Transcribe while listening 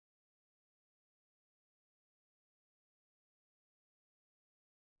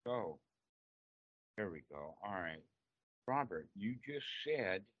So there we go. All right. Robert, you just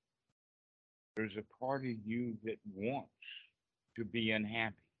said there's a part of you that wants to be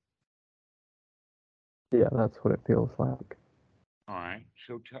unhappy. Yeah, that's what it feels like. All right.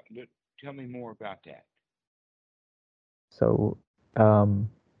 So tell me more about that. So, um,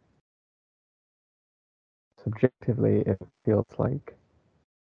 subjectively, it feels like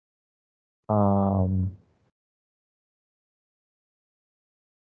um,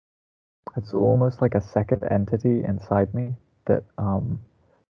 it's almost like a second entity inside me that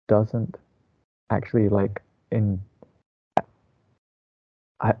doesn't actually like in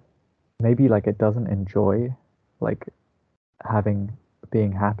I maybe like it doesn't enjoy like having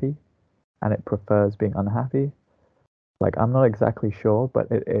being happy and it prefers being unhappy. Like I'm not exactly sure, but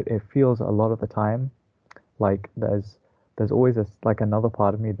it feels a lot of the time like there's always a like another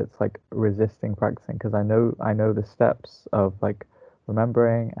part of me that's like resisting practicing because I know the steps of like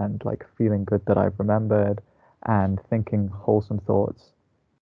remembering and like feeling good that I've remembered and thinking wholesome thoughts,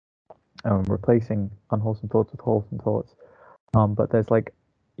 replacing unwholesome thoughts with wholesome thoughts. But there's like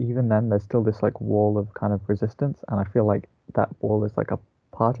even then there's still this like wall of kind of resistance, and I feel like that wall is like a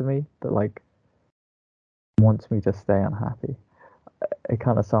part of me that like wants me to stay unhappy. It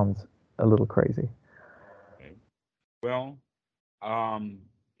kind of sounds a little crazy. Okay. Well, um,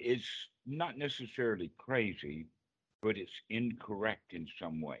 it's not necessarily crazy, but it's incorrect in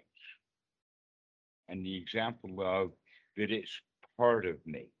some ways. And the example of that it's part of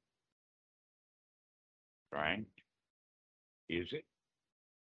me, right? Is it?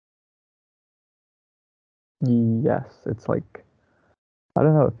 Yes, it's like I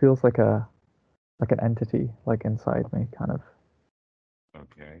don't know. It feels like an entity like inside me, kind of.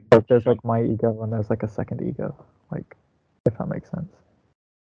 Okay. Like there's So, like my ego and there's like a second ego, like if that makes sense.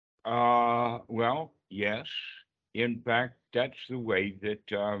 well, yes. In fact, that's the way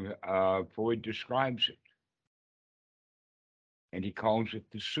that Freud describes it, and he calls it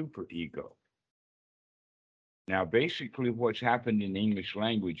the superego. Now, basically, what's happened in the English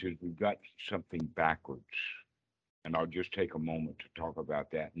language is we've got something backwards, and I'll just take a moment to talk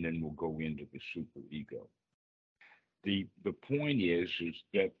about that, and then we'll go into the superego. The point is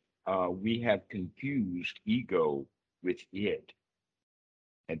that we have confused ego with id,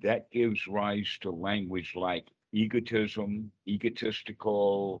 and that gives rise to language like egotism,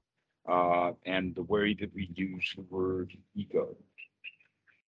 egotistical, and the way that we use the word ego.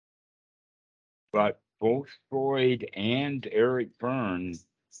 But both Freud and Eric Berne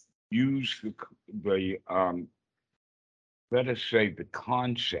use the let us say the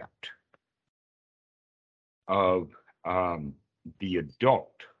concept of um, the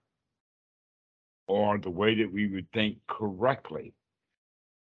adult, or the way that we would think correctly,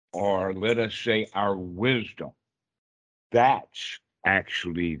 or let us say our wisdom. That's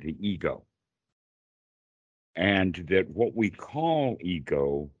actually the ego. And that what we call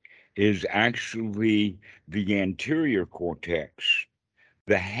ego is actually the anterior cortex,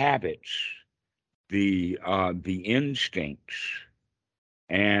 the habits, the instincts,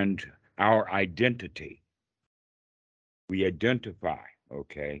 and our identity. We identify,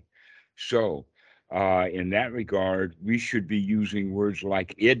 okay? So, in that regard, we should be using words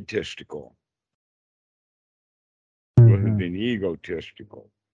like id-tistical rather Hmm. than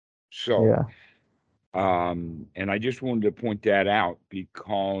egotistical. So, Yeah. and I just wanted to point that out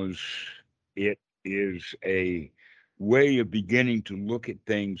because it is a way of beginning to look at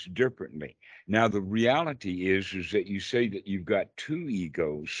things differently. Now, the reality is that you say that you've got two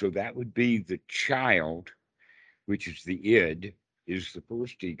egos, so that would be the child, which is the id, is the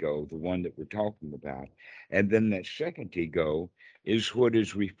first ego, the one that we're talking about, and then that second ego is what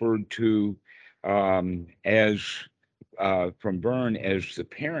is referred to as from Berne as the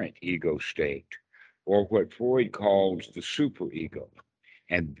parent ego state, or what Freud calls the superego.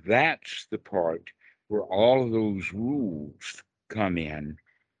 And that's the part where all of those rules come in,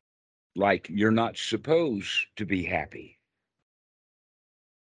 like you're not supposed to be happy.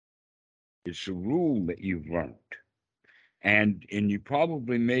 It's a rule that you've learned. And you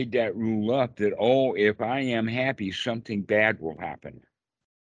probably made that rule up that, oh, if I am happy, something bad will happen.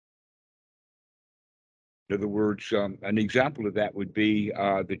 In other words, an example of that would be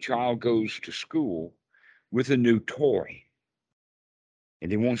the child goes to school with a new toy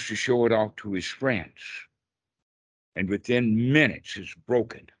and he wants to show it off to his friends. And within minutes, it's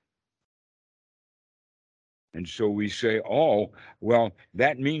broken. And so we say, oh, well,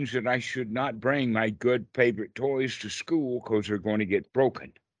 that means that I should not bring my good favorite toys to school because they're going to get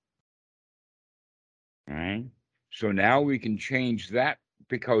broken. All right. So now we can change that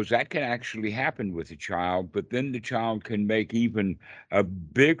because that can actually happen with a child, but then the child can make even a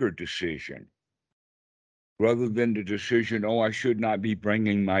bigger decision rather than the decision, oh, I should not be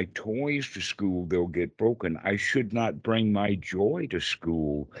bringing my toys to school, they'll get broken. I should not bring my joy to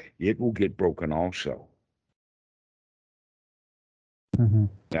school, it will get broken also. Hmm.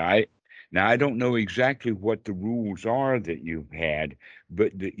 Now, I don't know exactly what the rules are that you've had,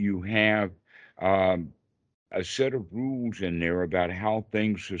 but that you have um, a set of rules in there about how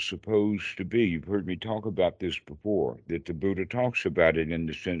things are supposed to be. You've heard me talk about this before, that the Buddha talks about it in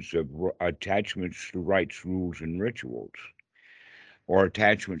the sense of attachments to rites, rules, and rituals, or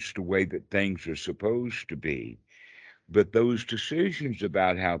attachments to the way that things are supposed to be. But those decisions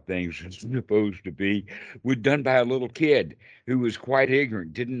about how things are supposed to be were done by a little kid who was quite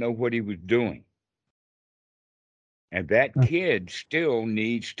ignorant, didn't know what he was doing. And that kid still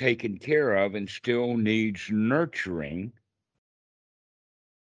needs taken care of and still needs nurturing,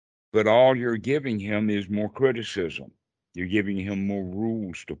 but all you're giving him is more criticism. You're giving him more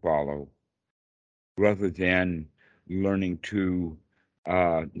rules to follow rather than learning to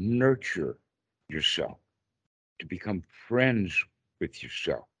nurture yourself, to become friends with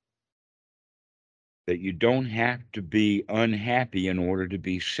yourself. That you don't have to be unhappy in order to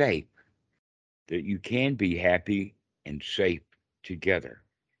be safe, that you can be happy and safe together.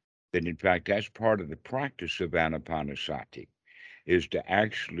 That in fact, that's part of the practice of Anapanasati, is to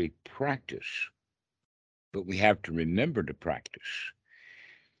actually practice. But we have to remember to practice,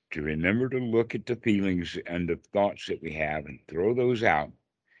 to remember to look at the feelings and the thoughts that we have and throw those out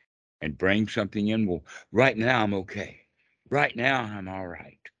and bring something in. Well, right now I'm okay. Right now I'm all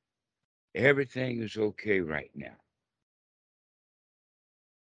right. Everything is okay right now.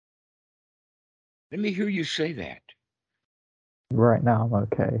 Let me hear you say that. Right now, I'm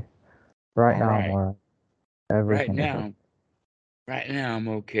okay. Right All now, I'm right. alright. Right Everything is okay. now, right now I'm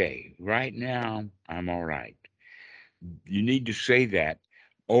okay. Right now I'm all right. You need to say that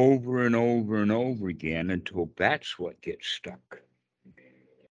over and over and over again until that's what gets stuck.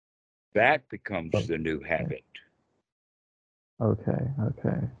 That becomes the new Okay. habit. Okay.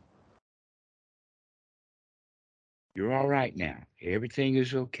 Okay. You're all right now. Everything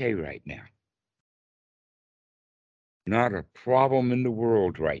is okay right now. Not a problem in the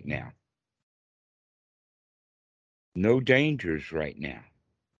world right now. No dangers right now.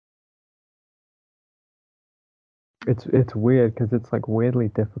 It's weird because it's like weirdly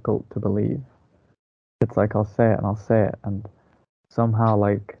difficult to believe. It's like I'll say it and I'll say it, and somehow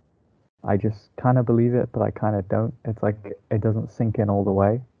like I just kind of believe it, but I kind of don't. It's like it doesn't sink in all the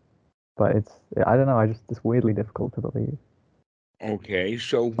way. But I don't know. It's weirdly difficult to believe. Okay,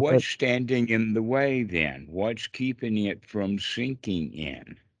 so But what's standing in the way then? What's keeping it from sinking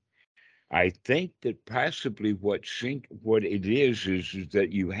in? I think that possibly what it is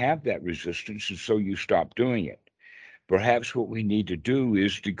that you have that resistance, and so you stop doing it. Perhaps what we need to do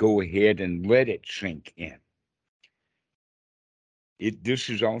is to go ahead and let it sink in. This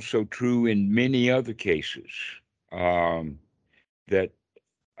is also true in many other cases, um, that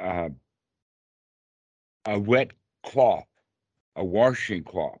uh, a wet cloth, a washing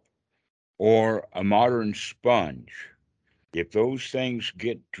cloth, or a modern sponge, if those things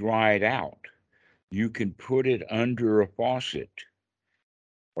get dried out, you can put it under a faucet,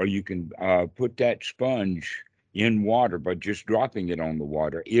 or you can put that sponge in water by just dropping it on the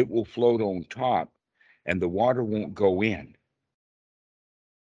water. It will float on top, and the water won't go in.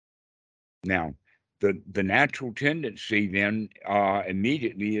 Now, the natural tendency then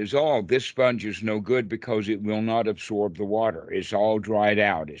immediately is, oh, this sponge is no good because it will not absorb the water. It's all dried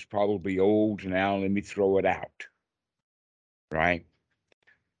out. It's probably old now. Let me throw it out. Right?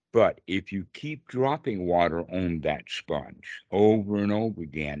 But if you keep dropping water on that sponge over and over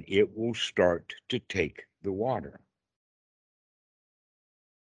again, it will start to take the water.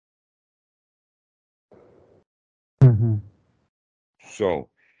 hmm So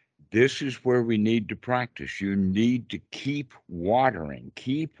this is where we need to practice. You need to keep watering,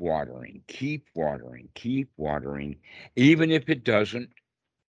 keep watering, keep watering, keep watering, even if it doesn't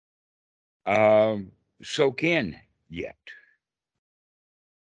um, soak in yet.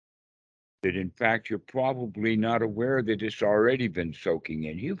 That in fact, you're probably not aware that it's already been soaking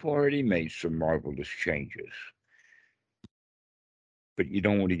in. You've already made some marvelous changes, but you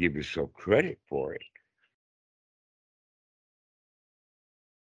don't want to give yourself credit for it.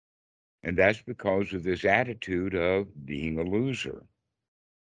 And that's because of this attitude of being a loser.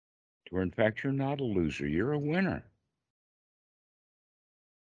 Where in fact, you're not a loser, you're a winner.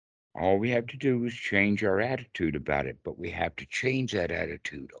 All we have to do is change our attitude about it, but we have to change that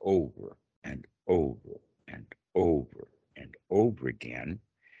attitude over and over and over and over again.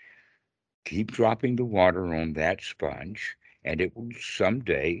 Keep dropping the water on that sponge, and it will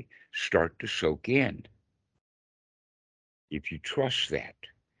someday start to soak in if you trust that.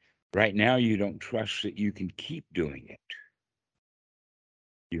 Right now, you don't trust that you can keep doing it.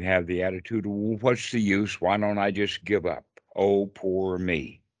 You have the attitude, well, what's the use? Why don't I just give up? Oh, poor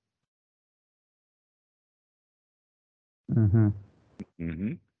me. Mm-hmm.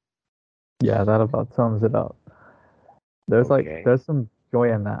 Hmm. Yeah, that about sums it up. Okay. There's some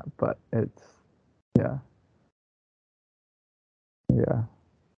joy in that, but it's yeah, yeah.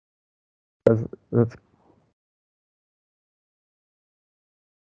 That's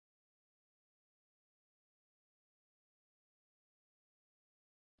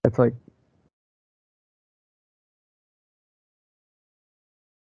it's like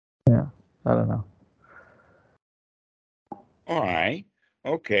yeah, I don't know. All right.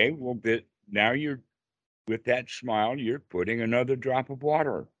 Okay. Well, now you're with that smile, you're putting another drop of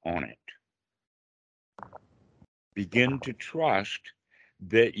water on it. Begin to trust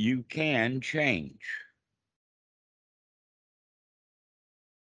that you can change,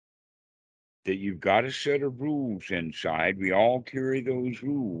 that you've got a set of rules inside. We all carry those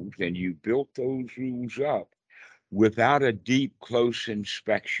rules, and you built those rules up without a deep, close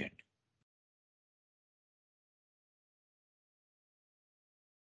inspection.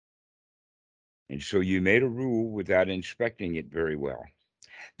 And so you made a rule without inspecting it very well.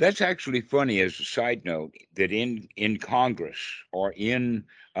 That's actually funny as a side note that in Congress or in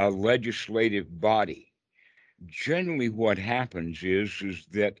a legislative body, generally what happens is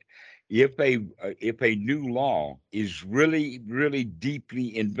that if a new law is really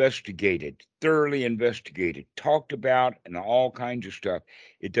deeply investigated, thoroughly investigated, talked about, and all kinds of stuff,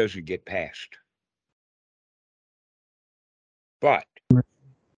 it doesn't get passed. But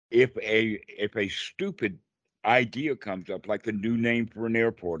if a stupid idea comes up, like the new name for an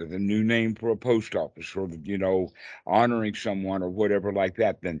airport or the new name for a post office, or honoring someone or whatever like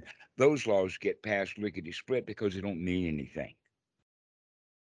that, then those laws get passed lickety split because they don't mean anything.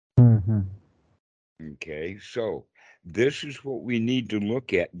 Mm-hmm. Okay, so this is what we need to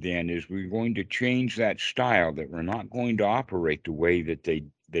look at then, is we're going to change that style, that we're not going to operate the way that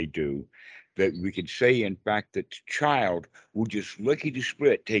they do, that we could say, in fact, that the child will just lickety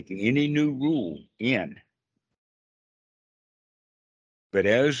split taking any new rule in. But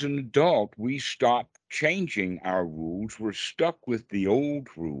as an adult, we stop changing our rules. We're stuck with the old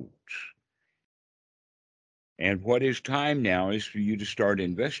rules. And what is time now is for you to start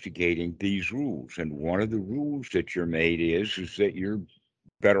investigating these rules. And one of the rules that you're made is that you're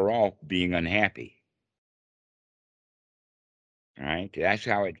better off being unhappy. All right. That's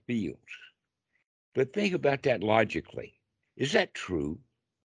how it feels. But think about that logically. Is that true?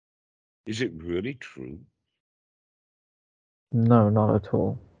 Is it really true? No, not at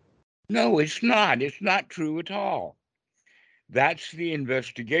all. No, it's not. It's not true at all. That's the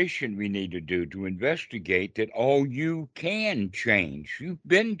investigation we need to do, to investigate that, oh, you can change. You've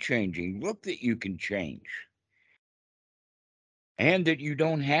been changing. Look that you can change. And that you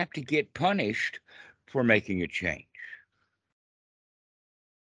don't have to get punished for making a change.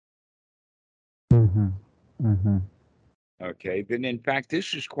 Mm-hmm. Mm-hmm. Okay, then in fact,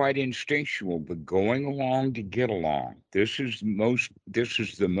 this is quite instinctual, but going along to get along. This is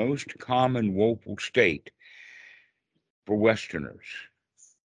the most common woeful state for Westerners.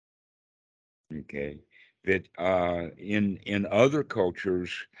 Okay, that in other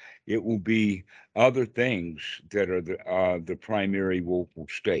cultures, it will be other things that are the primary woeful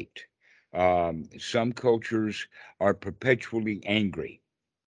state. Some cultures are perpetually angry.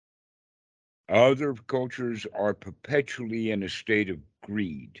 Other cultures are perpetually in a state of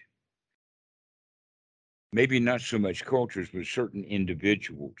greed. Maybe not so much cultures, but certain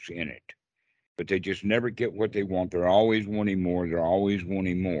individuals in it. But they just never get what they want. They're always wanting more. They're always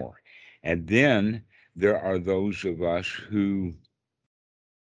wanting more. And then there are those of us who,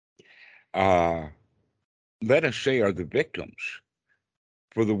 uh, let us say, are the victims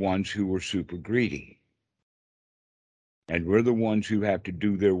for the ones who were super greedy. And we're the ones who have to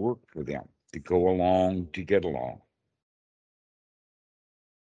do their work for them to go along to get along.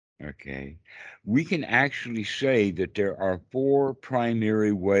 Okay. We can actually say that there are four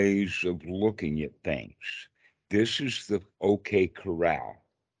primary ways of looking at things. This is the OK Corral.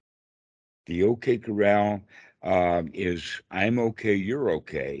 The OK Corral is, I'm okay, you're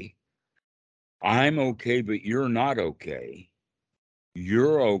okay. I'm okay, but you're not okay.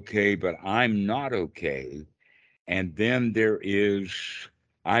 You're okay, but I'm not okay. And then there is,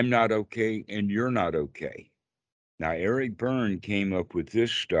 I'm not okay, and you're not okay. Now, Eric Berne came up with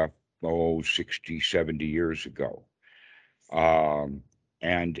this stuff, 60, 70 years ago.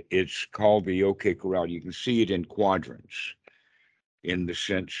 And it's called the OK Corral. You can see it in quadrants in the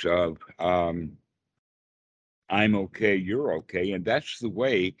sense of I'm okay, you're okay. And that's the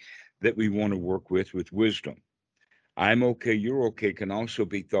way that we want to work with wisdom. I'm okay, you're okay can also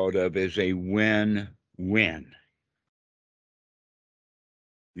be thought of as a win-win.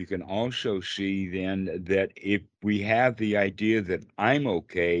 You can also see then that if we have the idea that I'm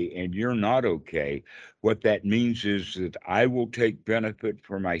okay and you're not okay, what that means is that I will take benefit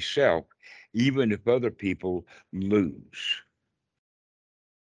for myself, even if other people lose.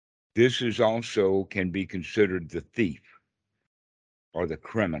 This is also can be considered the thief or the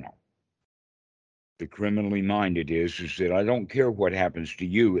criminal. The criminally minded is that I don't care what happens to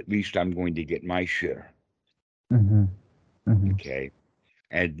you, at least I'm going to get my share. Mm-hmm. Mm-hmm. Okay.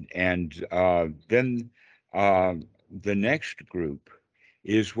 And then the next group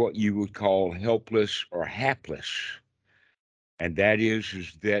is what you would call helpless or hapless, and that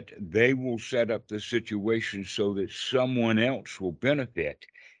is that they will set up the situation so that someone else will benefit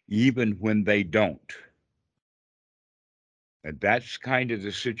even when they don't. And that's kind of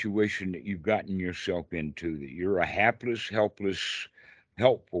the situation that you've gotten yourself into, that you're a hapless, helpless,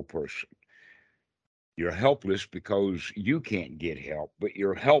 helpful person. You're helpless because you can't get help, but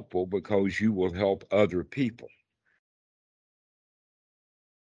you're helpful because you will help other people,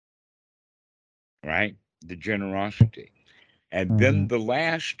 right? The generosity. And Mm-hmm. then the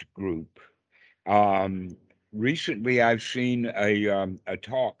last group, um, recently I've seen a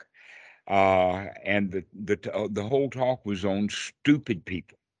talk, and the whole talk was on stupid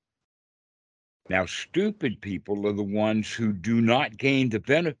people. Now, stupid people are the ones who do not gain the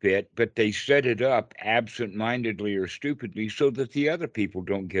benefit, but they set it up absent-mindedly or stupidly so that the other people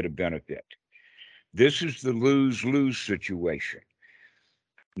don't get a benefit. This is the lose-lose situation.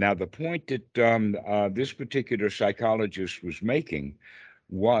 Now, the point that this particular psychologist was making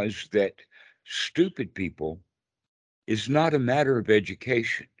was that stupid people is not a matter of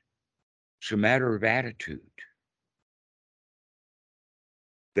education, it's a matter of attitude.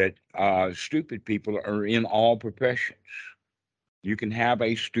 That stupid people are in all professions. You can have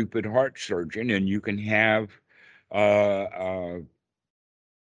a stupid heart surgeon, and you can have uh,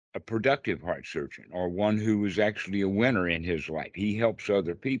 a productive heart surgeon, or one who is actually a winner in his life. He helps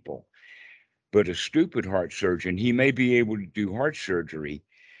other people. But a stupid heart surgeon, he may be able to do heart surgery,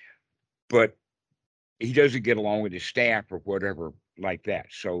 but he doesn't get along with his staff or whatever like that.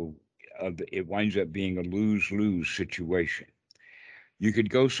 So it winds up being a lose-lose situation. You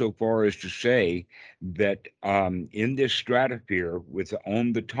could go so far as to say that in this stratosphere, with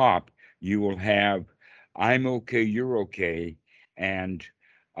on the top, you will have I'm okay, you're okay, and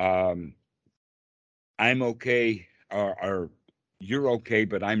um, I'm okay, or you're okay,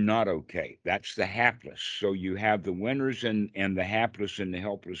 but I'm not okay. That's the hapless. So you have the winners and the hapless and the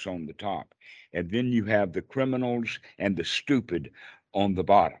helpless on the top. And then you have the criminals and the stupid on the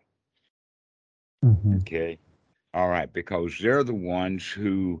bottom. Mm-hmm. Okay. All right. Because they're the ones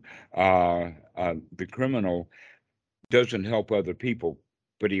who, the criminal doesn't help other people,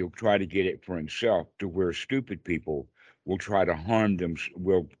 but he'll try to get it for himself, to where stupid people will try to harm them,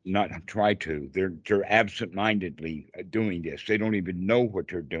 will not try to. They're absent-mindedly doing this. They don't even know what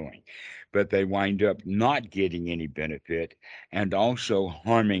they're doing, but they wind up not getting any benefit and also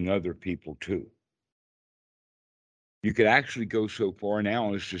harming other people too. You could actually go so far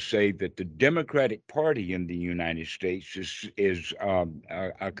now as to say that the Democratic Party in the United States is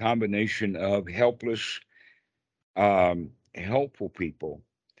a combination of helpless, helpful people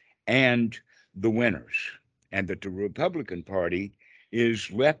and the winners, and that the Republican Party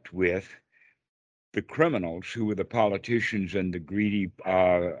is left with the criminals, who are the politicians and the greedy,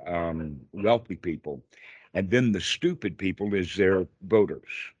 wealthy people, and then the stupid people is their voters,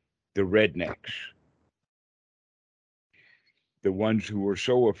 the rednecks, the ones who are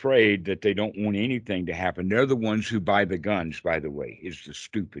so afraid that they don't want anything to happen. They're the ones who buy the guns, by the way, is the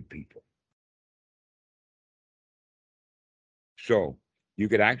stupid people. So you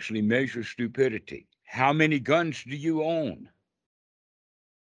could actually measure stupidity. How many guns do you own?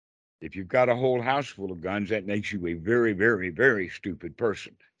 If you've got a whole house full of guns, that makes you a very, very, very stupid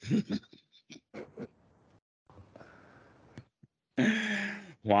person.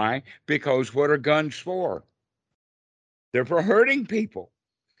 Why? Because what are guns for? They're for hurting people.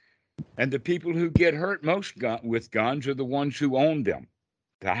 And the people who get hurt most with guns are the ones who own them.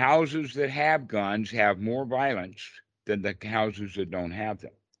 The houses that have guns have more violence than the houses that don't have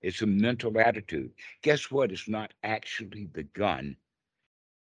them. It's a mental attitude. Guess what? It's not actually the gun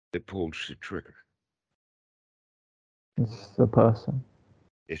that pulls the trigger. It's the person.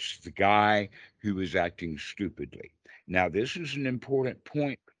 It's the guy who is acting stupidly. Now, this is an important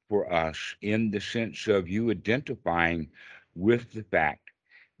point for us in the sense of you identifying with the fact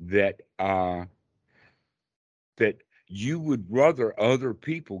that that you would rather other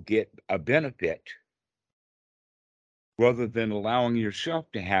people get a benefit rather than allowing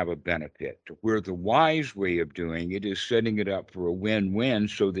yourself to have a benefit. Where the wise way of doing it is setting it up for a win-win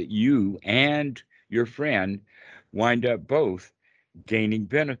so that you and your friend wind up both gaining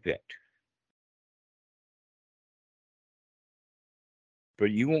benefit.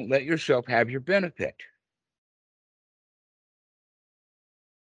 But you won't let yourself have your benefit.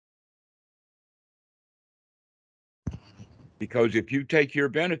 Because if you take your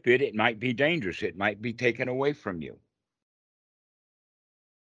benefit, it might be dangerous. It might be taken away from you.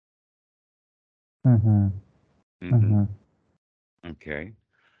 Mm-hmm. Hmm. Mm-hmm. Okay.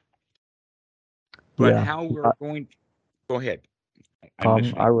 But Yeah. how we're going to go ahead. I'm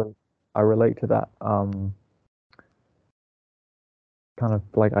Um, I listening. re I relate to that. Kind of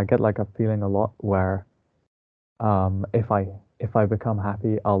like I get like a feeling a lot where if I become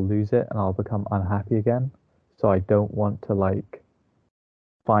happy, I'll lose it and I'll become unhappy again. So I don't want to like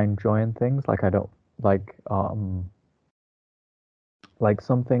find joy in things. Like I don't like like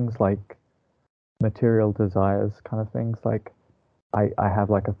some things like material desires kind of things. Like I have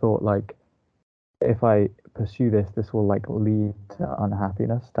like a thought like if I pursue this, this will like lead to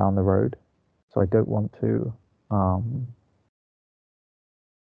unhappiness down the road. So I don't want to um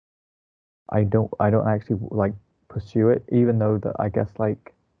I don't actually like pursue it, even though that I guess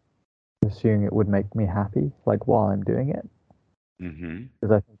like pursuing it would make me happy, like while I'm doing it, Hmm.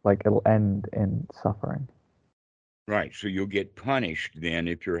 because I think like it'll end in suffering. Right. So you'll get punished then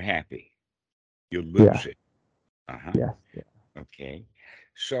if you're happy. You'll Yeah. lose it. Uh-huh. Yes. Yeah. Okay.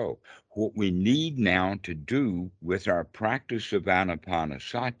 So what we need now to do with our practice of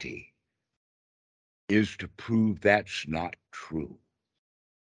anapanasati is to prove that's not true.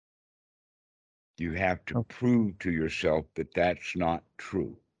 You have to Oh, prove to yourself that that's not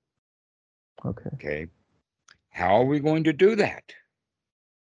true. okay. Okay. How are we going to do that?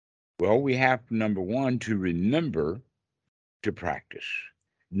 Well, we have, number one, to remember to practice.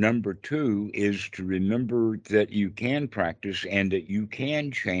 Number two is to remember that you can practice and that you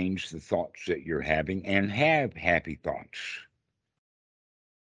can change the thoughts that you're having and have happy thoughts.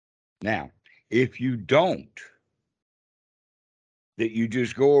 Now, if you don't, that you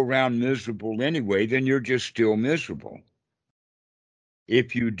just go around miserable anyway, then you're just still miserable.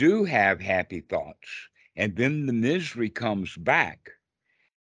 If you do have happy thoughts and then the misery comes back,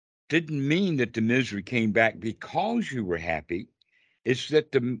 didn't mean that the misery came back because you were happy. It's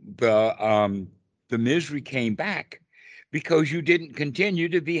that the misery came back because you didn't continue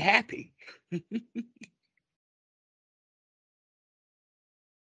to be happy.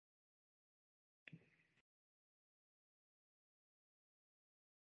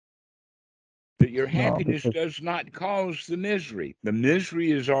 That your No, happiness because does not cause the misery. The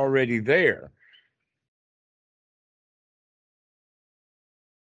misery is already there.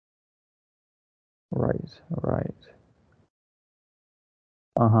 right, right.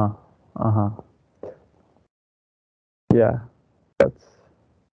 Uh-huh. Uh-huh. Yeah. That's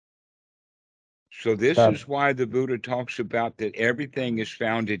So this that. is why the Buddha talks about that everything is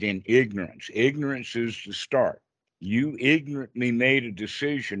founded in ignorance. Ignorance is the start. You ignorantly made a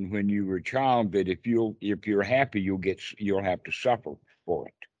decision when you were a child that if you're happy, you'll have to suffer for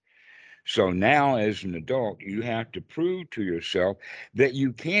it. So now, as an adult, you have to prove to yourself that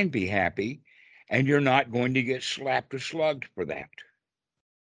you can be happy and you're not going to get slapped or slugged for that.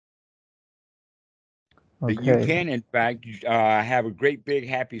 That you Okay. can, in fact, have a great big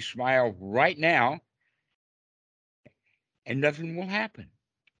happy smile right now and nothing will happen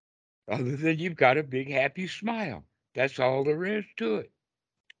other than you've got a big happy smile. That's all there is to it.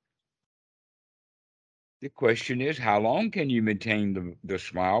 The question is, how long can you maintain the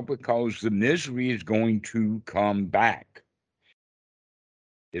smile? Because the misery is going to come back.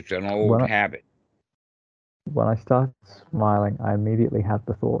 It's an old When I habit. when I started smiling, I immediately had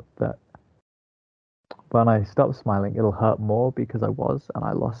the thought that when I stop smiling, it'll hurt more because I was and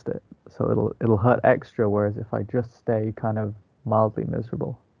I lost it. So it'll hurt extra, whereas if I just stay kind of mildly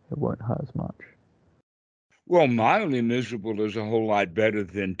miserable, it won't hurt as much. Well, mildly miserable is a whole lot better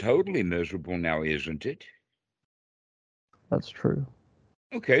than totally miserable now, isn't it? That's true.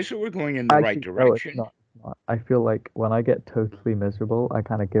 Okay, so we're going in the right Actually, no, it's direction. not. It's not. I feel like when I get totally miserable, I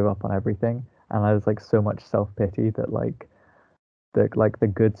kind of give up on everything, and there's like so much self-pity that the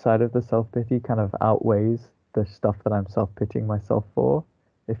good side of the self-pity kind of outweighs the stuff that I'm self-pitying myself for,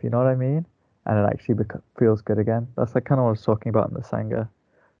 if you know what I mean. And it actually feels good again. That's like kind of what I was talking about in the Sangha.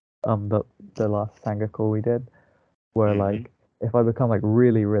 the last Sangha call we did, where Hmm. like if I become like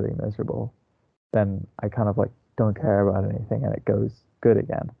really, really miserable, then I kind of like don't care about anything and it goes good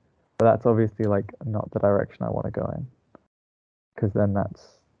again. But that's obviously like not the direction I want to go in, because then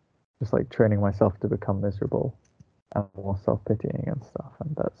that's just like training myself to become miserable and more self-pitying and stuff,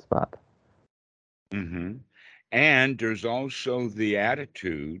 and that's bad. Hmm. And there's also the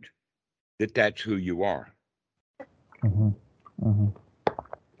attitude that that's who you are. Hmm. Hmm.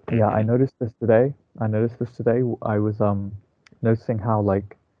 Yeah, I Hmm. noticed this today. I noticed this today. I was noticing how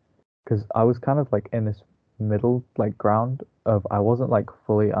like, because I was kind of like in this middle like ground of I wasn't like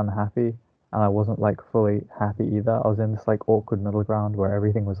fully unhappy and I wasn't like fully happy either. I was in this like awkward middle ground where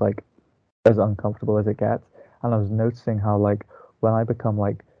everything was like as uncomfortable as it gets. And I was noticing how like when I become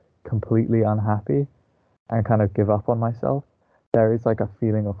like completely unhappy and kind of give up on myself, there is like a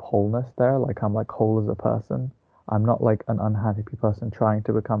feeling of wholeness there. Like I'm like whole as a person. I'm not like an unhappy person trying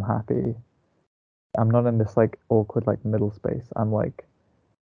to become happy. I'm not in this like awkward like middle space. I'm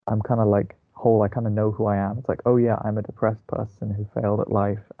kind of like whole. I kind of know who I am. It's like, oh yeah, I'm a depressed person who failed at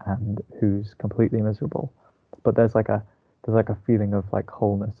life and who's completely miserable. But there's like a feeling of like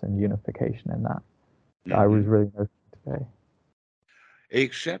wholeness and unification in that. I was Hmm. really noticing today.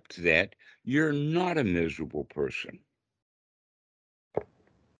 Except that you're not a miserable person.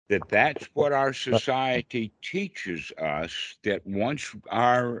 That's what our But society teaches us, that once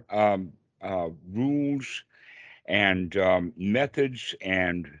our rules and methods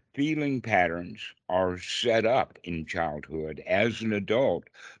and feeling patterns are set up in childhood, as an adult,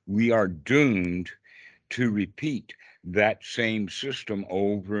 we are doomed to repeat that same system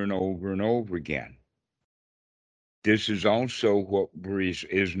over and over and over again. This is also what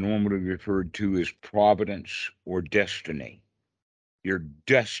is normally referred to as providence or destiny. You're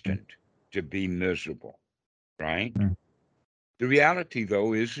destined to be miserable, right? mm, The reality,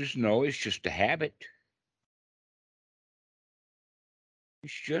 though, is no, it's just a habit.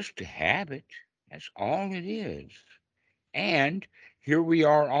 It's just a habit. That's all it is. And here we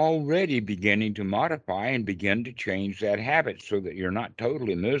are already beginning to modify and begin to change that habit so that you're not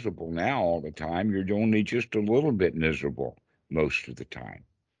totally miserable now all the time. You're only just a little bit miserable most of the time,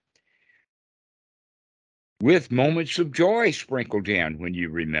 with moments of joy sprinkled in when you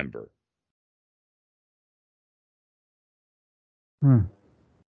remember. mm,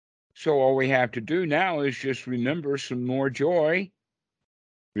 So all we have to do now is just remember some more joy,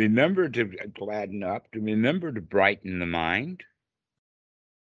 remember to gladden up, to remember to brighten the mind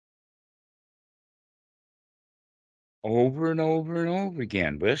over and over and over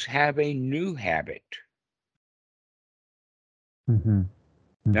again. Let's have a new habit. mm-hmm,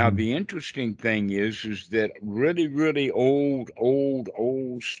 Now, mm-hmm, the interesting thing is that really, really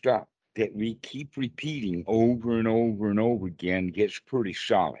old stuff that we keep repeating over and over and over again gets pretty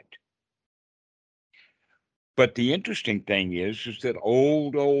solid. But the interesting thing is that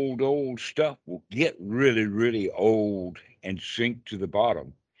old stuff will get really, really old and sink to the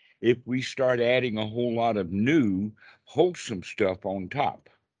bottom if we start adding a whole lot of new, wholesome stuff on top.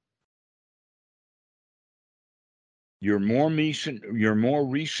 Your more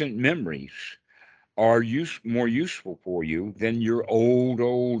recent memories are more useful for you than your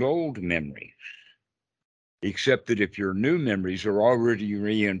old memories. Except that if your new memories are already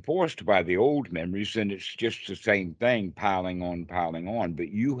reinforced by the old memories, then it's just the same thing, piling on. But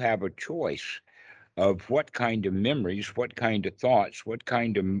you have a choice of what kind of memories, what kind of thoughts, what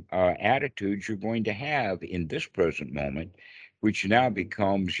kind of attitudes you're going to have in this present moment, which now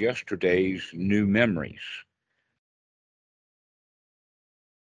becomes yesterday's new memories.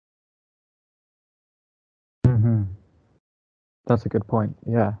 mm-hmm. That's a good point.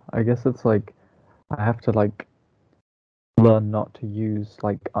 Yeah, I guess it's like I have to like learn not to use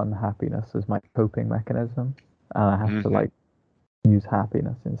like unhappiness as my coping mechanism, and I have to Hmm. like use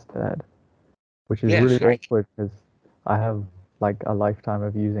happiness instead, which is really Yes, I. awkward because I have like a lifetime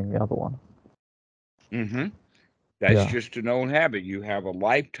of using the other one. Hmm. That's Yeah. just an old habit. You have a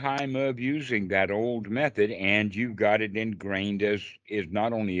lifetime of using that old method, and you've got it ingrained as is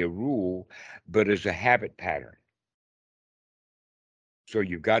not only a rule, but as a habit pattern. So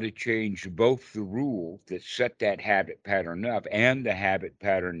you've got to change both the rule that set that habit pattern up and the habit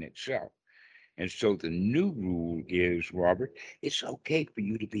pattern itself. And so the new rule is, Robert, it's okay for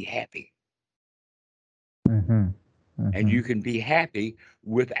you to be happy. Mm-hmm. And Mm-hmm. you can be happy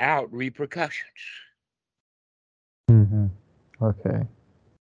without repercussions. Mm-hmm. Okay.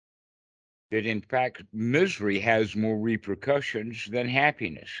 That in fact, misery has more repercussions than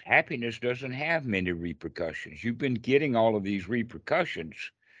happiness. Happiness doesn't have many repercussions. You've been getting all of these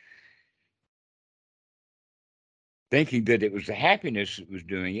repercussions thinking that it was the happiness that was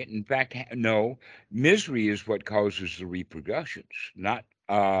doing it. In fact, no, misery is what causes the repercussions, not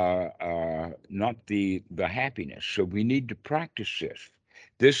the happiness. So we need to practice this.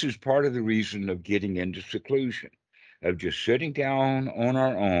 This is part of the reason of getting into seclusion, of just sitting down on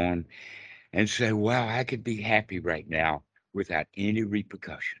our own and say, "Wow, I could be happy right now without any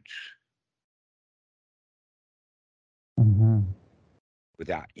repercussions, Hmm.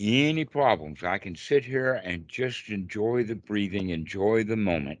 without any problems. I can sit here and just enjoy the breathing, enjoy the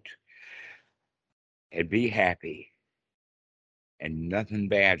moment, and be happy, and nothing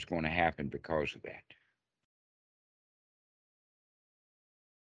bad's going to happen because of that."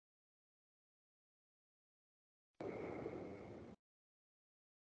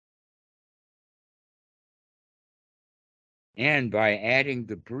 And by adding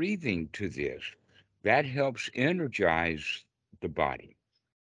the breathing to this, that helps energize the body.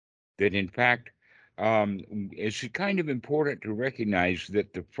 That in fact, it's kind of important to recognize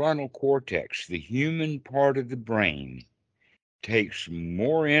that the frontal cortex, the human part of the brain, takes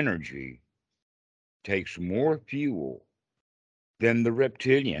more energy, takes more fuel than the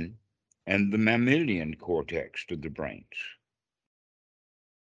reptilian and the mammalian cortex of the brains.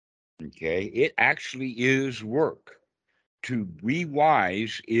 Okay, it actually is work. To be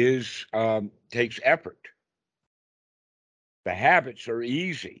wise is takes effort. The habits are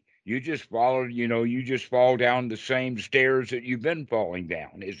easy. You just follow, you just fall down the same stairs that you've been falling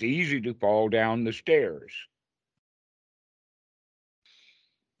down. It's easy to fall down the stairs.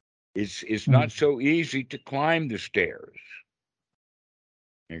 It's not so easy to climb the stairs.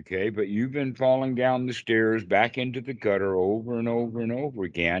 Okay, but you've been falling down the stairs back into the gutter over and over and over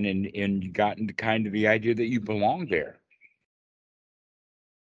again, and you gotten to kind of the idea that you belong there.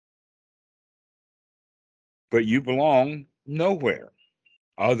 But you belong nowhere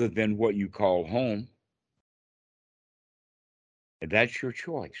other than what you call home. And that's your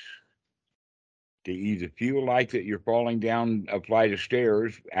choice. To either feel like that you're falling down a flight of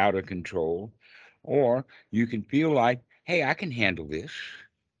stairs out of control, or you can feel like, hey, I can handle this.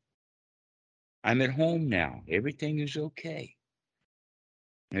 I'm at home now. Everything is okay.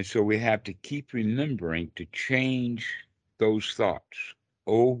 And so we have to keep remembering to change those thoughts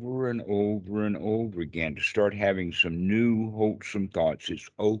over and over and over again, to start having some new, wholesome thoughts. It's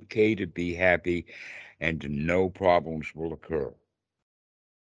okay to be happy and no problems will occur.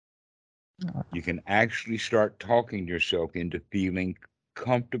 You can actually start talking yourself into feeling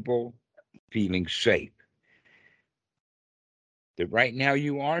comfortable, feeling safe. That right now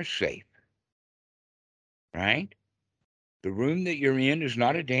you are safe, right? The room that you're in is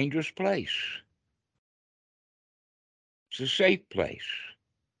not a dangerous place. It's a safe place.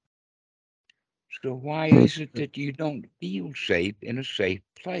 So why is it that you don't feel safe in a safe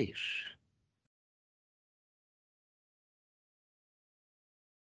place?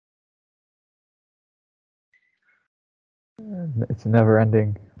 It's never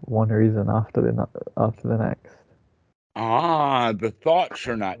ending. One reason after the next. The thoughts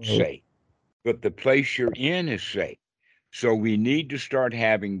are not Oh. safe, but the place you're in is safe. So we need to start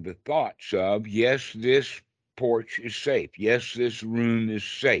having the thoughts of, yes, this porch is safe. Yes, this room is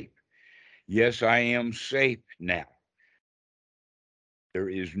safe. Yes, I am safe now. There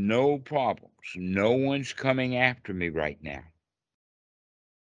is no problems. No one's coming after me right now.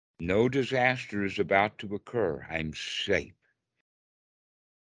 No disaster is about to occur. I'm safe.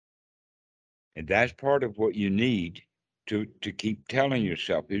 And that's part of what you need to keep telling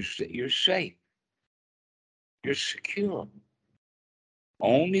yourself is that you're safe. You're secure.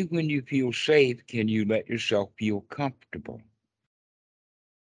 Only when you feel safe can you let yourself feel comfortable.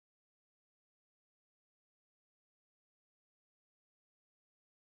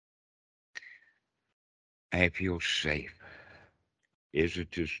 I feel safe. Is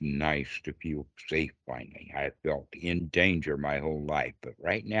it just nice to feel safe finally? I felt in danger my whole life, but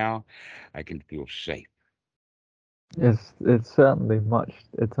right now I can feel safe. It's certainly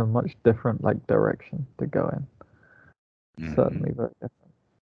it's a much different like direction to go in. Hmm. Certainly very different.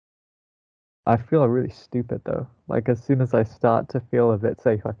 I feel really stupid though. Like as soon as I start to feel a bit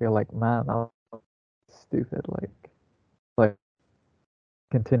safe, I feel like, man, I'm stupid. Like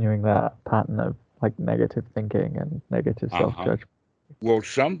continuing that pattern of like negative thinking and negative Uh-huh. self-judgment. Well,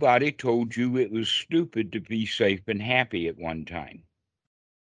 somebody told you it was stupid to be safe and happy at one time.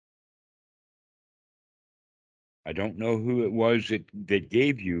 I don't know who it was that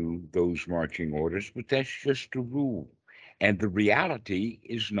gave you those marching orders, but that's just a rule. And the reality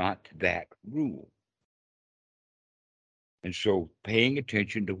is not that rule. And so paying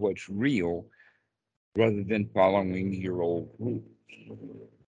attention to what's real rather than following your old rules.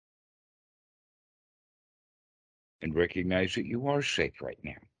 and recognize that you are safe right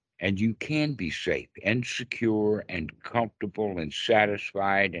now. And you can be safe and secure and comfortable and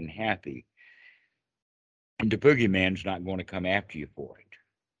satisfied and happy. And the boogeyman's not going to come after you for it.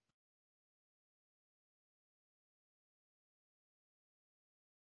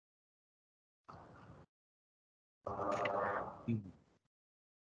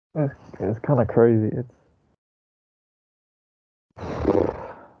 It's kind of crazy. It's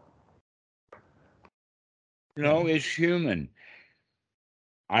It's human.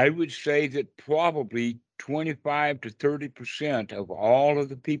 I would say that probably 25 to 30% of all of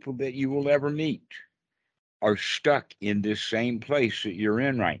the people that you will ever meet are stuck in this same place that you're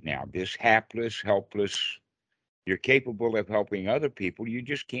in right now, this hapless, helpless. You're capable of helping other people, you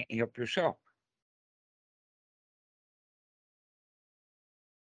just can't help yourself.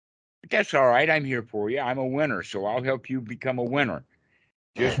 But that's all right. I'm here for you. I'm a winner, so I'll help you become a winner.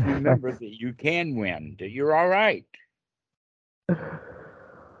 Just remember that you can win, that you're all right.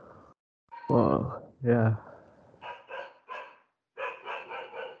 Whoa, yeah.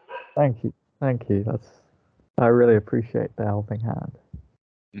 Thank you. Thank you. I really appreciate the helping hand.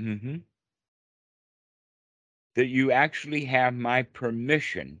 Mm-hmm. That you actually have my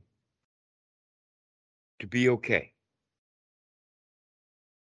permission to be okay.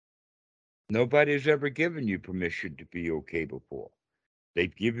 Nobody's ever given you permission to be okay before.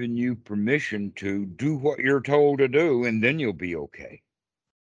 They've given you permission to do what you're told to do, and then you'll be okay.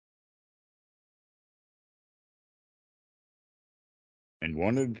 And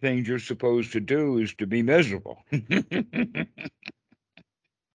one of the things you're supposed to do is to be miserable.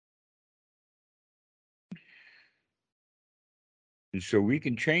 And so we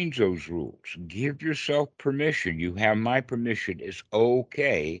can change those rules. Give yourself permission. You have my permission. It's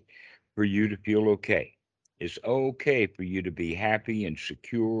okay for you to feel okay. It's okay for you to be happy and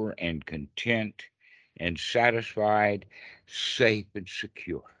secure and content and satisfied, safe and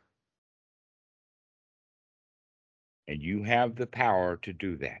secure. And you have the power to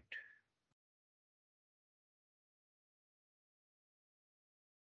do that.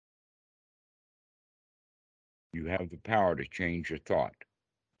 You have the power to change your thought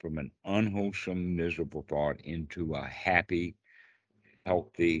from an unwholesome, miserable thought into a happy,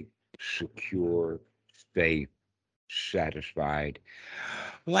 healthy, secure, safe, satisfied.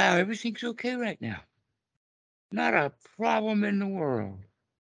 Wow, everything's okay right now. Not a problem in the world.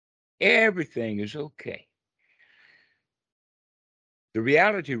 Everything is okay. The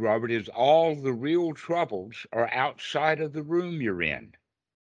reality, Robert, is all the real troubles are outside of the room you're in.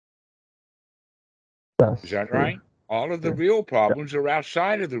 That's Is that true. right? All of the True. real problems are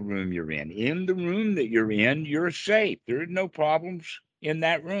outside of the room you're in. In the room that you're in, you're safe. There are no problems in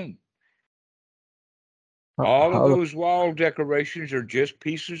that room. All of How? those wall decorations are just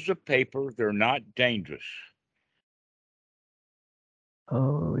pieces of paper. They're not dangerous.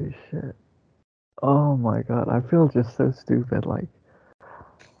 Holy shit! Oh my god! I feel just so stupid. Like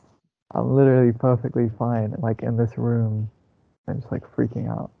I'm literally perfectly fine. Like in this room, and just like freaking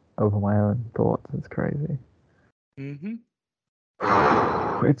out over my own thoughts. It's crazy. Mm-hmm.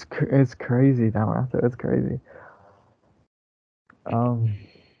 It's crazy, Namarato. It's crazy. Um,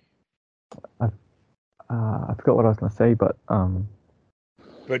 I I forgot what I was gonna say, but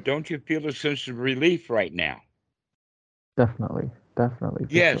But don't you feel a sense of relief right now? definitely, definitely,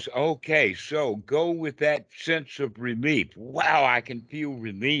 for sure. Yes. Okay. So go with that sense of relief. Wow, I can feel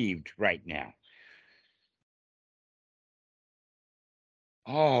relieved right now.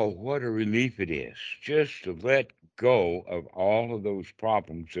 Oh, what a relief it is just to let go of all of those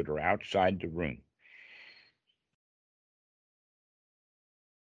problems that are outside the room.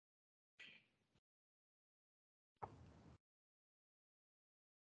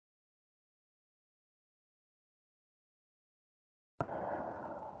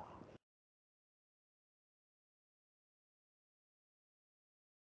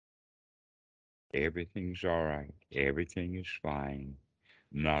 Everything's all right. Everything is fine.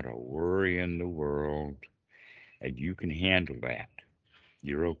 Not a worry in the world. And you can handle that.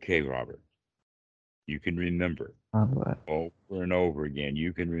 You're okay, Robert. You can remember And over and over again.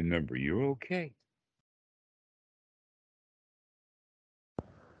 You can remember you're okay.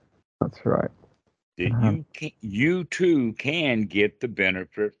 that's right. That you too can get the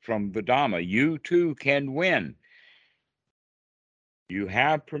benefit from the Dhamma. You too can win. You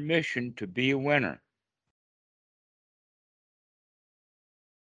have permission to be a winner,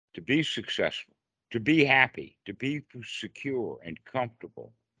 to be successful, to be happy, to be secure and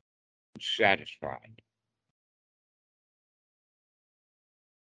comfortable and satisfied.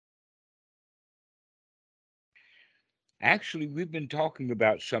 Actually, we've been talking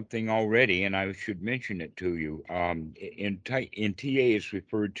about something already, and I should mention it to you. In TA, it's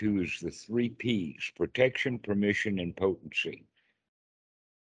referred to as the 3 Ps: protection, permission, and potency.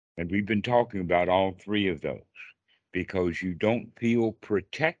 And we've been talking about all three of those, because you don't feel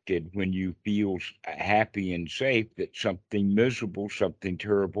protected when you feel happy and safe that something miserable, something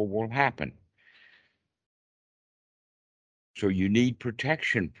terrible will happen. So you need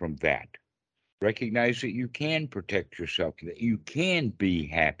protection from that. Recognize that you can protect yourself, that you can be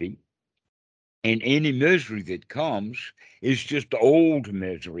happy. And any misery that comes is just old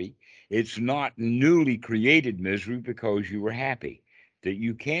misery. It's not newly created misery because you were happy. That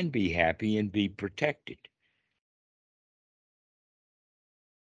you can be happy and be protected.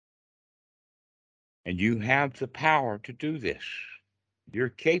 And you have the power to do this. You're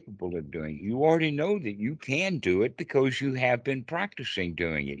capable of doing it. You already know that you can do it because you have been practicing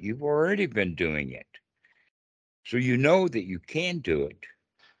doing it. You've already been doing it. So you know that you can do it.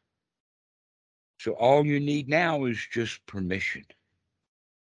 So all you need now is just permission.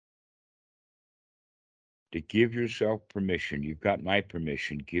 To give yourself permission. You've got my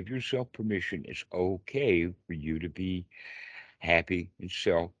permission. Give yourself permission. It's okay for you to be happy and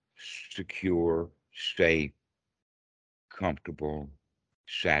secure, safe, comfortable,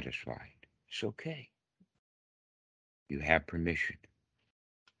 satisfied. It's okay. You have permission.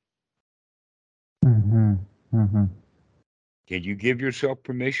 Mm-hmm. Mm-hmm. Can you give yourself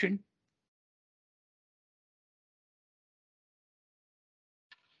permission?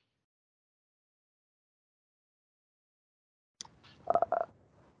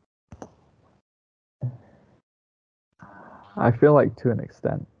 I feel like to an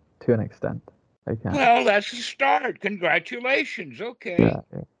extent. To an extent, I can. Well, that's the start. Congratulations. Yeah, Okay.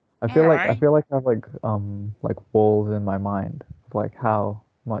 yeah. All I right. feel like I have like walls in my mind of like how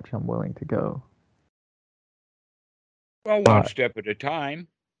much I'm willing to go. Well, one But step at a time.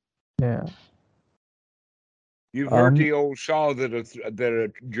 yeah. You've heard Um the old saw that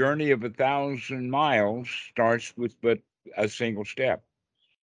a journey of 1,000 miles starts with but a single step.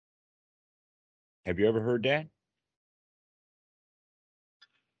 Have you ever heard that?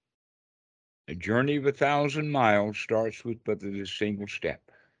 A journey of 1,000 miles starts with but a single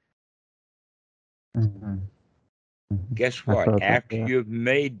step. mhm, mhm. Guess I've what? heard that, After yeah. you've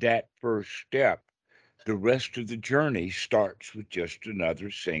made that first step, the rest of the journey starts with just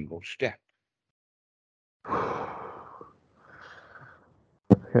another single step.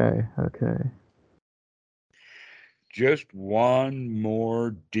 Okay, okay. Just one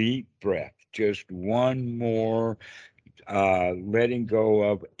more deep breath, just one more letting go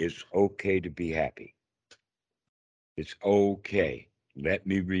of it's okay to be happy. It's okay. Let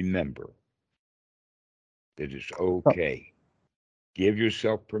me remember that it's Oh, okay. Give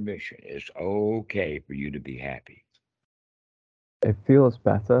yourself permission. It's okay for you to be happy. it feels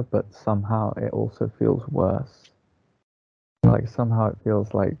better, but somehow it also feels worse. Like somehow it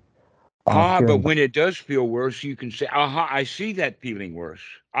feels like I'm But feeling when it does feel worse, you can say, aha, I see that feeling worse.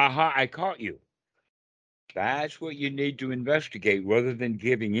 Aha, I caught you. That's what you need to investigate rather than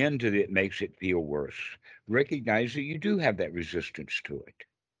giving in to it makes it feel worse. Recognize that you do have that resistance to it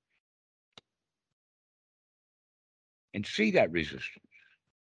and see that resistance.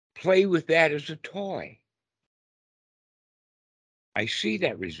 Play with that as a toy. I see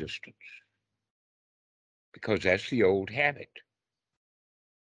that resistance because that's the old habit.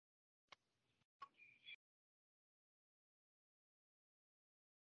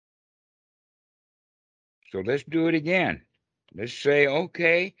 So let's do it again. Let's say,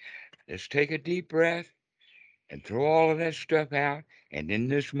 okay, let's take a deep breath and throw all of that stuff out. And in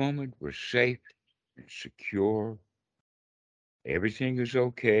this moment, we're safe and secure. Everything is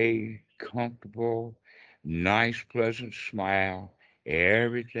okay, comfortable, nice, pleasant smile.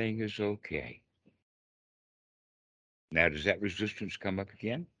 Everything is okay. Now, does that resistance come up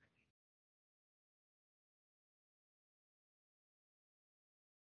again?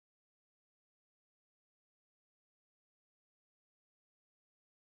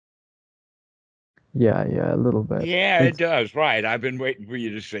 yeah, yeah, a little bit. Yeah, it It's does. Right. I've been waiting for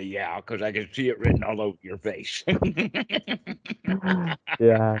you to say yeah, because I can see it written all over your face.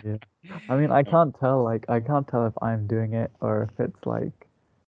 yeah, yeah. I mean, I can't tell if I'm doing it or if it's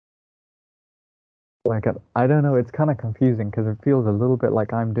I don't know, it's kind of confusing because it feels a little bit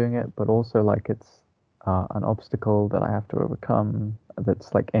like I'm doing it, but also like it's an obstacle that I have to overcome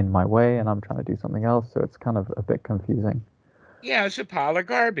that's like in my way and I'm trying to do something else, so it's kind of a bit confusing. Yeah, it's a pile of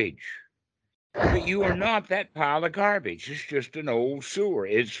garbage. But you are not that pile of garbage. It's just an old sewer.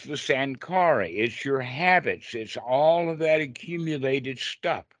 It's the sankara. It's your habits. It's all of that accumulated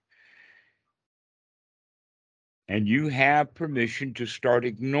stuff. And you have permission to start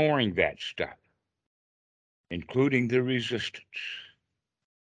ignoring that stuff, including the resistance.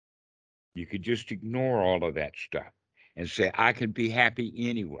 You could just ignore all of that stuff and say, I can be happy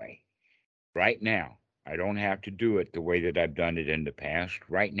anyway, right now. I don't have to do it the way that I've done it in the past.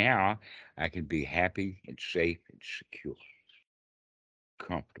 Right now, I can be happy and safe and secure,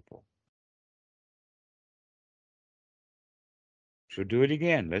 comfortable. So do it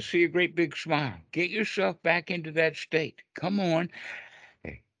again. Let's see a great big smile. Get yourself back into that state. Come on.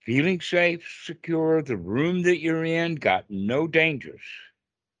 Hey, feeling safe, secure, the room that you're in got no dangers.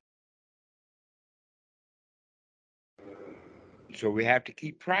 So we have to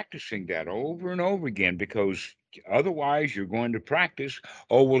keep practicing that over and over again, because otherwise you're going to practice,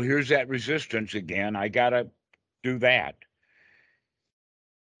 oh, well, here's that resistance again. I got to do that.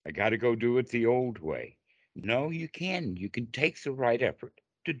 I got to go do it the old way. No, you can. You can take the right effort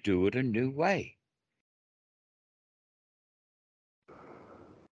to do it a new way.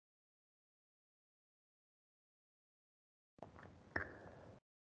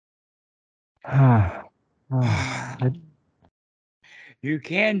 You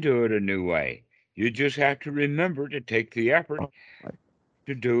can do it a new way. You just have to remember to take the effort Like,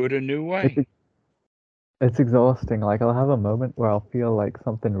 to do it a new it's way. it's exhausting. Like I'll have a moment where I'll feel like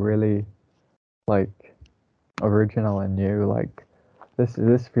something really like original and new. Like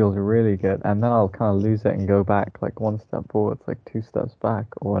this feels really good, and then I'll kind of lose it and go back like one step forward, like two steps back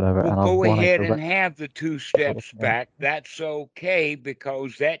or whatever, Well, and I'll go want to ahead go and back have the two to the steps same. back. That's okay,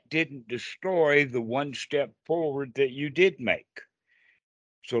 because that didn't destroy the one step forward that you did make.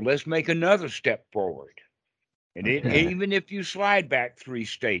 So let's make another step forward. And Okay, even if you slide back 3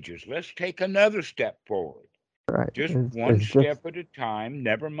 stages, let's take another step forward. right. Just one It's just step at a time.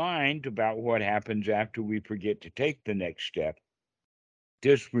 Never mind about what happens after we forget to take the next step.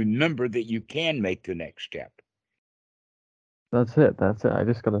 Just remember that you can make the next step. that's it. That's it. I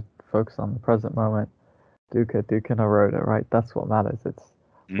just gotta focus on the present moment. Dukkha, dukkha nirodha, right? That's what matters. It's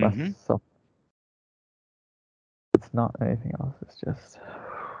less Hmm. stuff. It's not anything else. It's just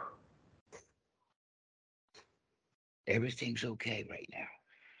Everything's okay right now.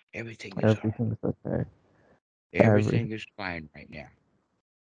 Everything is all right. everything's okay. Everything, Everything is fine right now.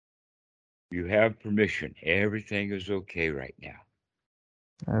 You have permission. Everything is okay right now.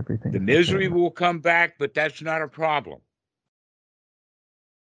 The everything's okay. misery will come back, but that's not a problem.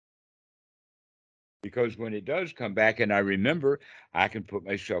 Because when it does come back and I remember, I can put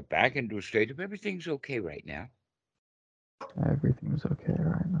myself back into a state of everything's okay right now. Everything's okay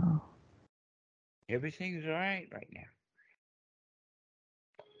right now. Everything's all right now.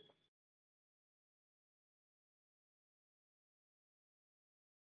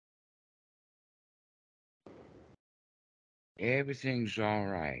 Everything's all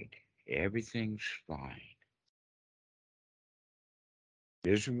right. Everything's fine.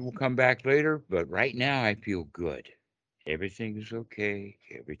 This will come back later, but right now I feel good. Everything is okay.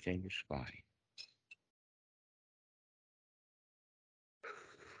 Everything is fine.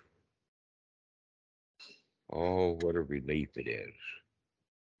 Oh, what a relief it is.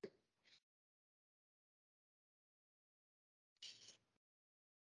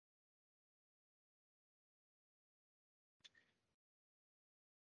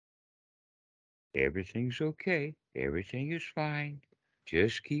 Everything's okay. Everything is fine.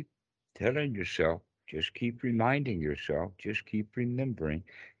 Just keep telling yourself, just keep reminding yourself, just keep remembering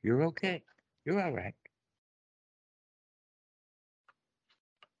you're okay. You're all right.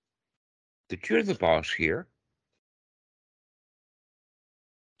 That you're the boss here.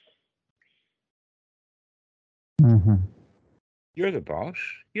 Mm-hmm. You're the boss.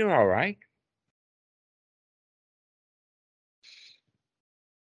 You're all right.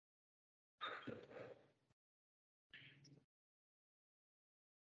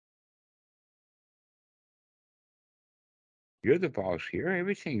 You're the boss here.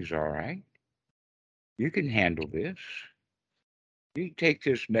 Everything's all right. You can handle this. You take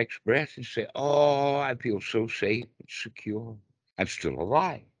this next breath and say, oh, I feel so safe and secure. I'm still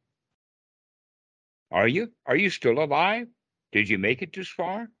alive. Are you? Are you still alive? Did you make it this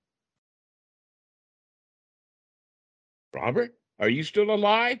far? Robert, are you still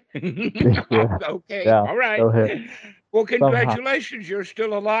alive? Yeah, Okay, yeah. all right. Still here Well, somehow. congratulations, you're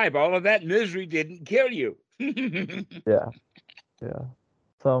still alive. All of that misery didn't kill you. Yeah, yeah.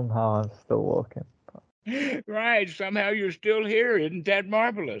 Somehow I'm still walking. Right, somehow you're still here. Isn't that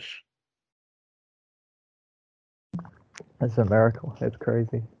marvelous? It's a miracle. It's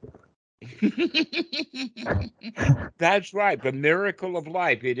crazy. That's right, the miracle of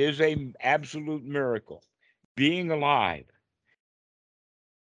life. It is an absolute miracle. Being alive.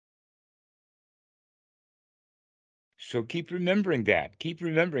 So keep remembering that. Keep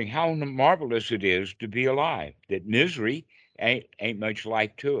remembering how marvelous it is to be alive, that misery ain't much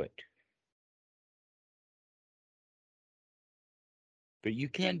life to it. But you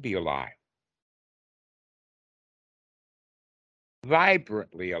can be alive,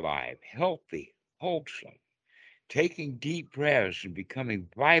 vibrantly alive, healthy, wholesome, taking deep breaths and becoming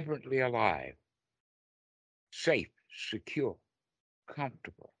vibrantly alive, safe, secure,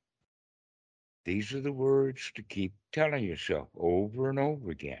 comfortable. These are the words to keep telling yourself over and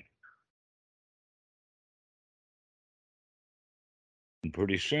over again. And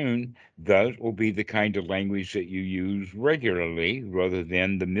pretty soon, those will be the kind of language that you use regularly rather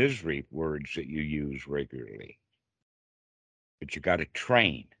than the misery words that you use regularly. But you got to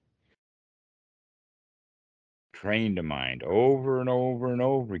train the mind over and over and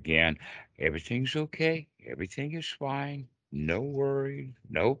over again. Everything's okay. Everything is fine. No worries,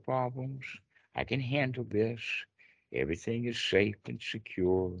 no problems. I can handle this. Everything is safe and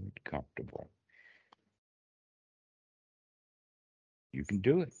secure and comfortable. You can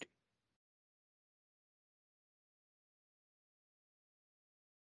do it.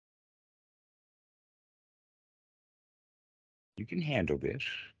 You can handle this.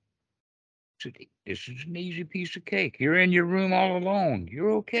 This is an easy piece of cake. You're in your room all alone.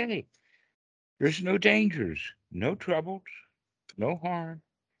 You're okay. There's no dangers, no troubles, no harm,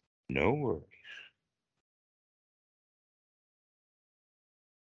 no worries.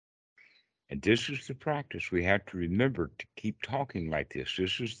 And this is the practice we have to remember to keep talking like this.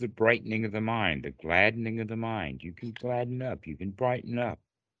 This is the brightening of the mind, the gladdening of the mind. You can gladden up, you can brighten up.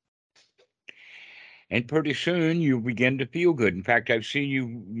 And pretty soon you'll begin to feel good. In fact, I've seen you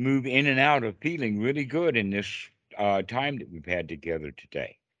move in and out of feeling really good in this time that we've had together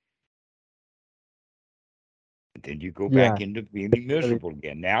today. And then you go Yeah, back into being it's really miserable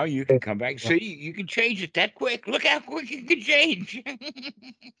again. Now you can it, come back. yeah, See, you can change it that quick. Look how quick you can change.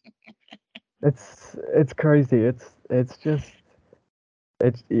 it's crazy. It's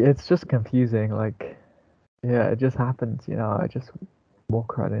just confusing. Like, yeah, it just happens. I just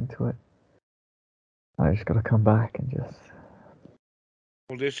walk right into it. I just gotta come back and just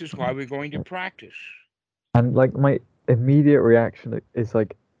Well, this is why we're going to practice. and like my immediate reaction is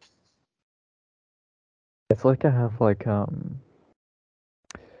like it's like I have like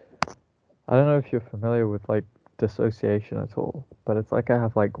I don't know if you're familiar with like dissociation at all, but it's like I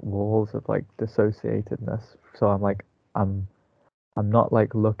have like walls of like dissociatedness. So I'm I'm not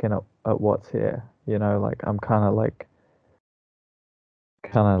like looking at what's here, like I'm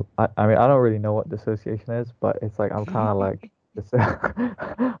I mean I don't really know what dissociation is, but it's like I'm kind of like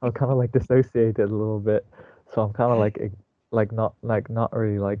I'm kind of like dissociated a little bit. So I'm kind of not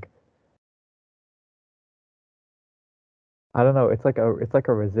really like I don't know. It's like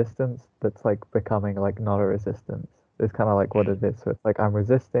a resistance that's like becoming like not a resistance. It's kind of like what it is. So it's like I'm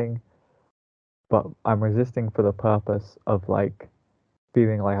resisting, but I'm resisting for the purpose of like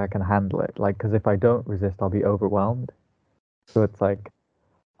feeling like I can handle it. Like, because if I don't resist, I'll be overwhelmed. So it's like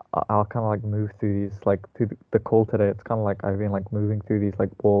I'll kind of like move through these like through the call today. It's kind of like I've been like moving through these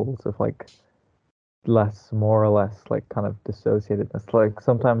like walls of like more or less like kind of dissociatedness. Like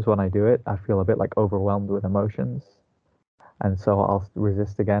sometimes when I do it, I feel a bit like overwhelmed with emotions, and so I'll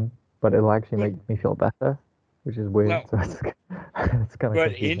resist again, but it'll actually well, make me feel better, which is weird. well, So it's kind of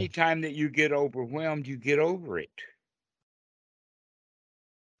but confusing. anytime that you get overwhelmed, you get over it.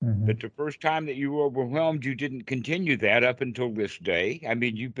 Hmm. But the first time that you were overwhelmed, you didn't continue that up until this day. I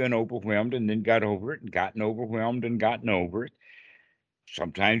mean, you've been overwhelmed and then got over it and gotten overwhelmed and gotten over it.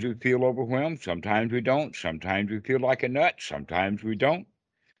 Sometimes we feel overwhelmed, sometimes we don't. Sometimes we feel like a nut, sometimes we don't.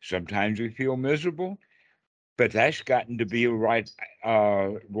 Sometimes we feel miserable, but that's gotten to be a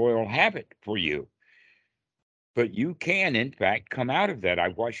royal habit for you. But you can, in fact, come out of that.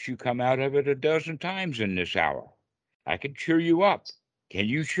 I've watched you come out of it a dozen times in this hour. I can cheer you up. Can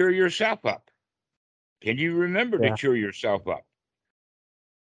you cheer yourself up? Can you remember to Yeah. cheer yourself up?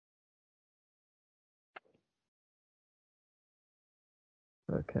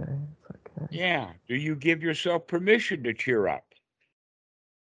 Okay. It's okay. Yeah. Do you give yourself permission to cheer up?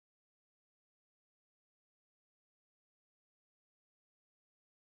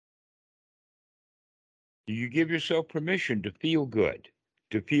 Do you give yourself permission to feel good,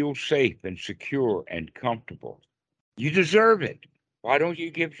 to feel safe and secure and comfortable? You deserve it. Why don't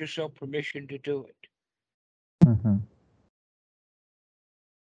you give yourself permission to do it? Hmm.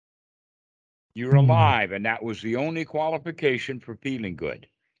 You're Hmm. alive, and that was the only qualification for feeling good.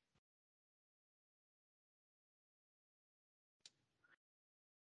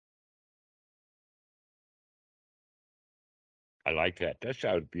 I like that. That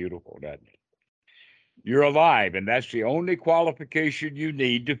sounds beautiful, doesn't it? You're alive, and that's the only qualification you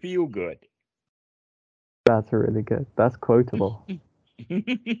need to feel good. That's really good. That's quotable.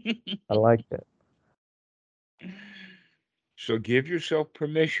 I like it. So give yourself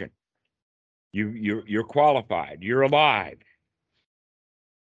permission. You're qualified. You're alive.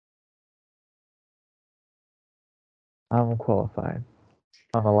 I'm qualified.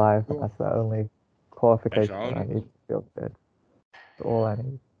 I'm alive, and Cool. that's the only That's qualification all that I you need to feel good. That's all I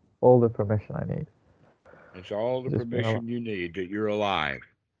need. All the permission I need. that's all the Just being alive. permission you need that you're alive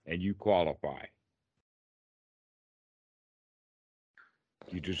and you qualify.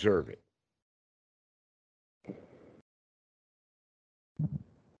 You deserve it.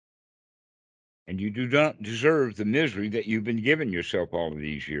 And you do not deserve the misery that you've been giving yourself all of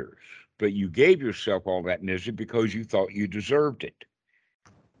these years. But you gave yourself all that misery because you thought you deserved it.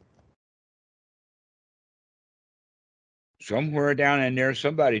 Somewhere down in there,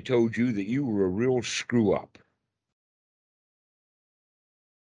 somebody told you that you were a real screw up.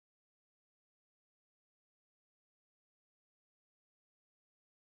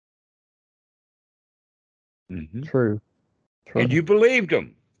 Hmm. True. And True. you believed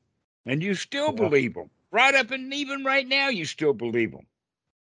them. And you still Yeah. believe them. Right up and even right now, you still believe them.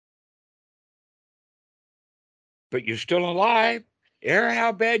 But you're still alive. Care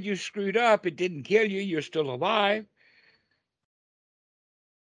how bad you screwed up, it didn't kill you. You're still alive,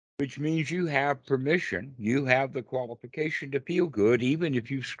 which means you have permission. You have the qualification to feel good, even if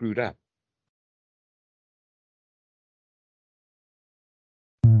you've screwed up.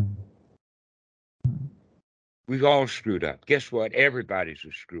 Mm. We've all screwed up. Guess what? Everybody's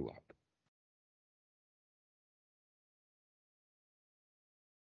a screw up.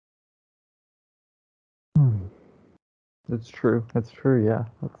 Mm. It's true. It's true. Yeah.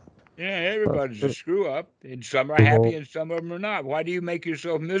 Yeah, That's everybody's a good. screw up, and some are We've happy all. and some of them are not. Why do you make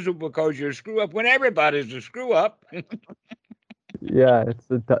yourself miserable because you're a screw up when everybody's a screw up? Yeah.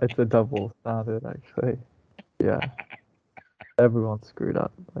 It's a double standard actually. Yeah. Everyone's screwed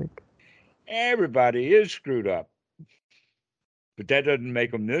up. Like Everybody is screwed up, but that doesn't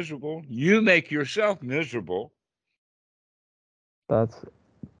make them miserable. You make yourself miserable. that's.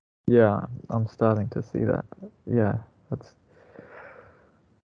 Yeah. I'm starting to see that. Yeah. That's.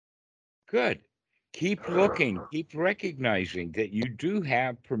 Good. Keep looking, keep recognizing that you do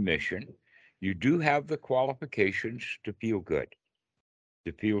have permission. You do have the qualifications to feel good,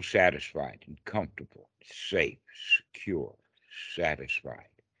 to feel satisfied and comfortable, safe, secure, satisfied.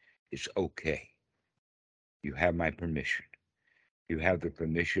 It's okay. You have my permission. You have the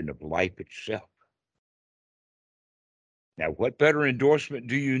permission of life itself. Now, what better endorsement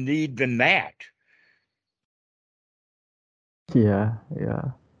do you need than that? Yeah.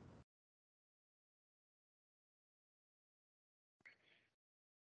 Yeah.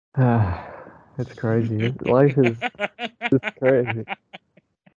 It's crazy. Life is just crazy.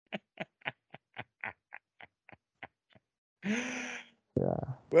 Yeah.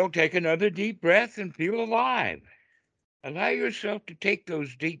 Well, take another deep breath and feel alive. Allow yourself to take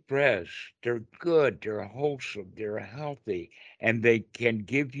those deep breaths. They're good, they're wholesome, they're healthy, and they can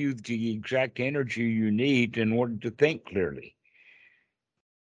give you the exact energy you need in order to think clearly.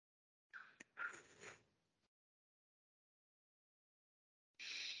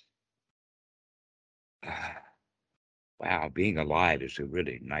 Wow, being alive is a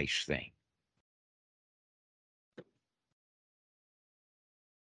really nice thing.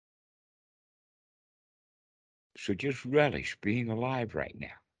 So just relish being alive right now.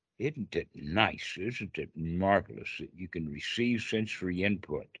 Isn't it nice? Isn't it marvelous that you can receive sensory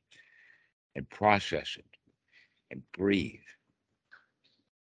input and process it and breathe?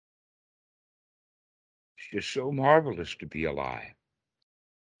 It's just so marvelous to be alive.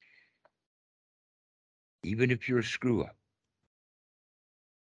 Even if you're a screw up,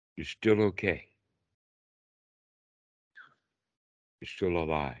 you're still okay. You're still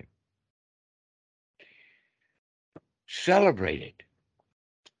alive. Celebrate it.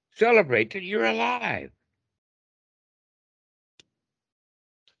 Celebrate that you're alive.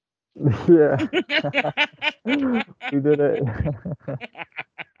 Yeah. We did it.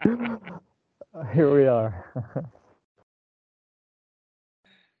 Here we are.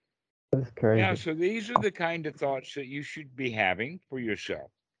 It's Yeah, crazy. so these are the kind of thoughts that you should be having for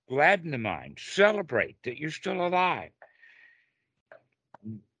yourself. Gladden the mind. Celebrate that you're still alive.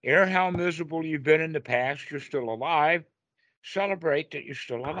 Air how miserable you've been in the past, you're still alive. Celebrate that you're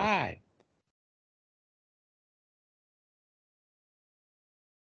still alive.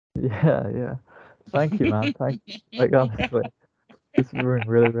 Yeah, yeah. Thank you, man. Thank you. Like honestly, this has been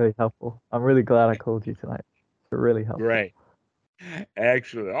really, really helpful. I'm really glad I called you tonight. It's really helpful. Great.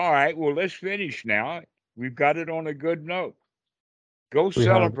 Excellent. All right. Well, let's finish now. We've got it on a good note. Go We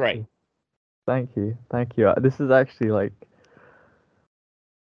have. celebrate. Thank you. Thank you. This is actually like,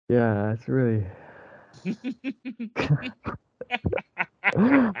 yeah, it's really.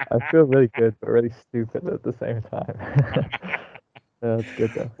 I feel really good, but really stupid at the same time. Yeah, it's good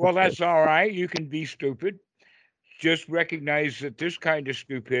though. Well, It's good. that's all right. You can be stupid. Just recognize that this kind of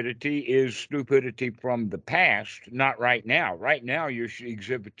stupidity is stupidity from the past, not right now. Right now, you're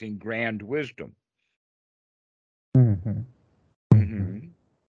exhibiting grand wisdom. Hmm. Hmm. Hmm.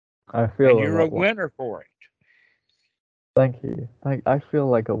 I And feel a you're a lot like. winner for it. Thank you. I feel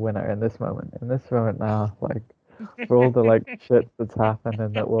like a winner in this moment. In this moment now, like for all the like shit that's happened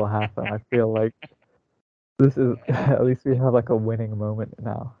and that will happen, I feel like this is at least we have like a winning moment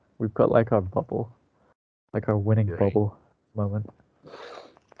now. We've got like our bubble, like our winning Great. bubble moment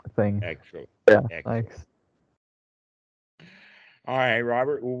thing. Excellent. Yeah, Excellent. thanks. All right,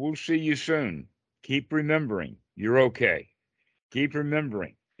 Robert. Well, we'll see you soon. Keep remembering you're okay. Keep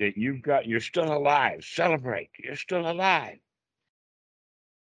remembering that you're still alive. Celebrate. You're still alive.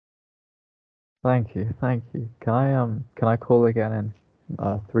 Thank you. Thank you. Can I call again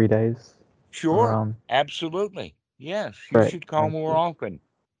in 3 days Sure. around? Absolutely. Yes. You Great. should call Thank more you. often.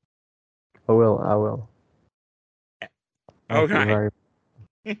 I will. I will. Thank you Okay. very.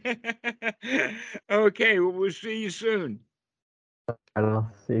 Okay. Well, we'll see you soon.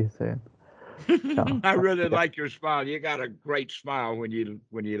 I'll see you soon. Ciao. I Thanks really again. like your smile. You got a great smile when you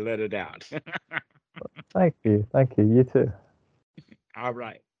let it out. Thank you. Thank you. You too. All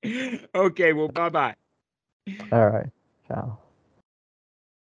right. Okay. Well, bye bye. All right. Ciao.